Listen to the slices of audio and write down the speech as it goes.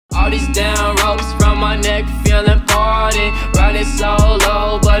these damn ropes from my neck, feeling parted. Riding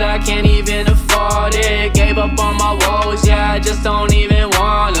solo, but I can't even afford it. Gave up on my woes, yeah, I just don't even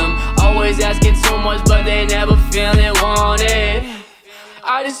want them. Always asking too much, but they never feeling wanted.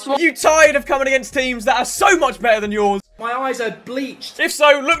 I just want— You tired of coming against teams that are so much better than yours? My eyes are bleached. If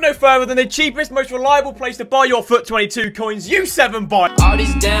so, look no further than the cheapest, most reliable place to buy your Foot 22 coins, U7Buy. all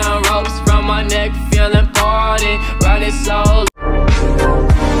these damn ropes from my neck, feeling parted. Riding solo.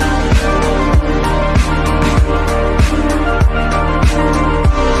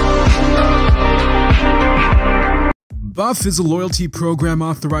 Buff is a loyalty program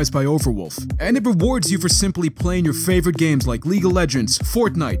authorized by Overwolf, and it rewards you for simply playing your favorite games like League of Legends,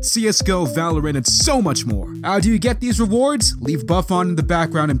 Fortnite, CSGO, Valorant, and so much more. How do you get these rewards? Leave Buff on in the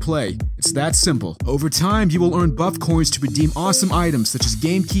background and play. It's that simple. Over time, you will earn Buff coins to redeem awesome items such as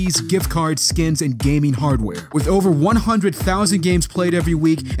game keys, gift cards, skins, and gaming hardware. With over 100,000 games played every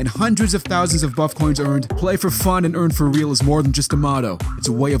week and hundreds of thousands of Buff coins earned, play for fun and earn for real is more than just a motto. It's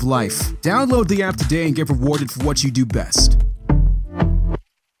a way of life. Download the app today and get rewarded for what you do best.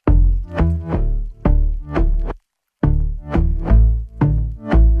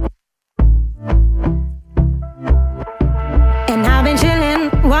 And I've been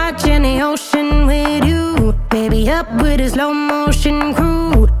chillin', watching the ocean with you. Baby up with a slow motion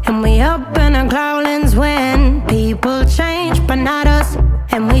crew. And we up in our clouds when people change, but not us.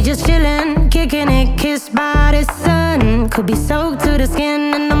 And we just chillin', kicking it, kissed by the sun. Could be soaked to the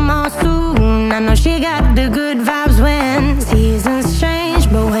skin in the mall soon. I know she got the good vibes when seasons change,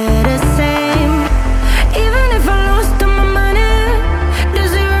 but we're the same. Even if I lost all my money, the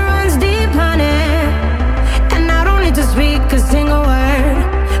zero runs deep, honey. And I don't need to speak a single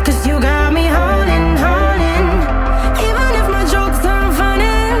word, cause you got me holding, holding. Even if my jokes aren't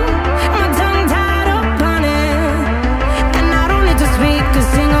funny, my tongue tied up on it. And I don't need to speak a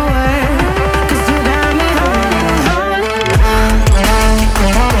single word, cause you got me holding, holding.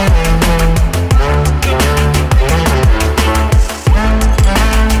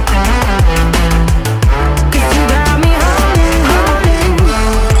 Cause you got me holding, holding.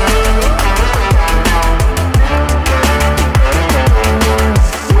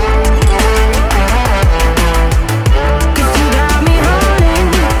 Cause you got me holding.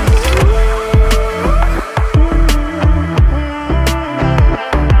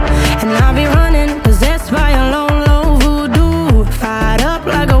 And I'll be running, possessed by a low, low voodoo. Fired up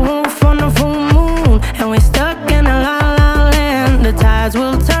like a wolf on a full moon. And we're stuck in a la la land. The tides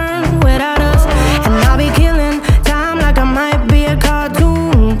will turn without us. And I'll be killing time like I might be a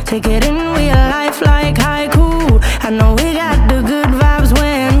cartoon. Take it in real life like haiku. I know we got the good vibes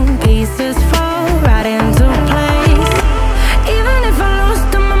when pieces fall right into place. Even if I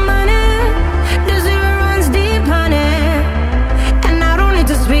lost all my money, the zero runs deep, honey. And I don't need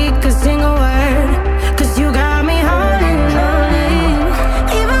to speak a single word, cause you got me holding, holding.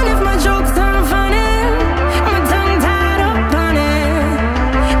 Even if my jokes aren't funny, my tongue tied up on it.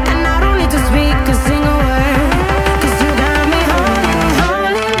 And I don't need to speak a single word, cause you got me holding,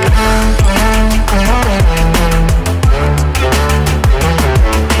 holding.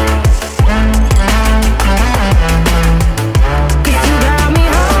 Cause you got me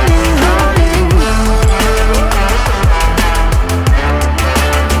holding, holding.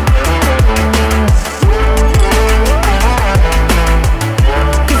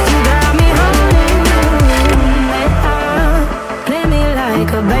 Cause you got me holding. Play me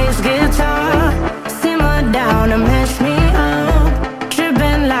like a bass guitar. Simmer down and mash me up.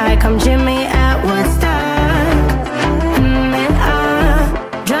 Tripping like I'm Jimmy at Woodstock.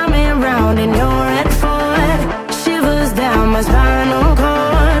 Drive me around in your red Ford. Shivers down my spinal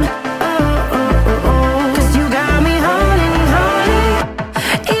cord. Cause you got me holding, holding.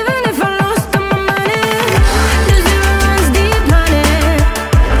 Even if I lost all my money, the zero runs deep, honey.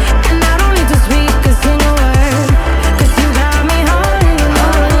 And I don't need to speak a single word, cause you got me holding,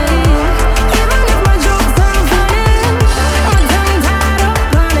 holding. Even if my jokes aren't funny, my tongue tied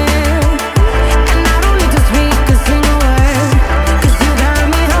up on it. And I don't need to speak a single word, cause you got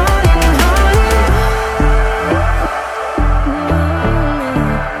me holding, holding.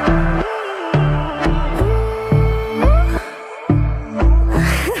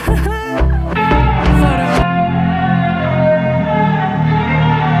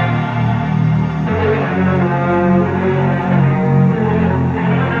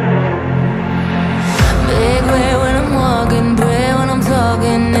 Big way when I'm walking, pray when I'm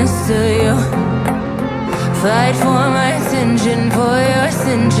talking this to you. Fight for my attention, for your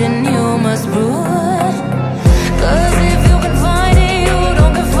ascension, you must prove it. Cause if you can find it, you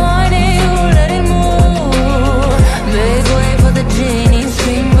don't confine it, you let it move. Big way for the genie,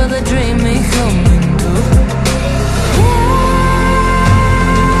 scream for the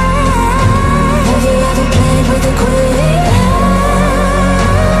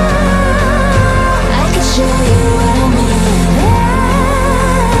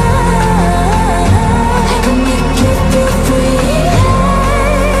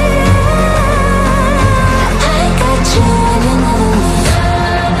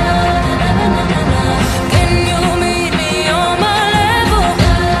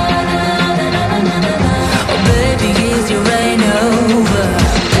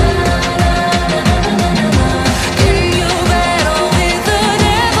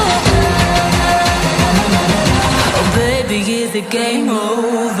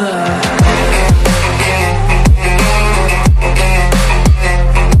forever.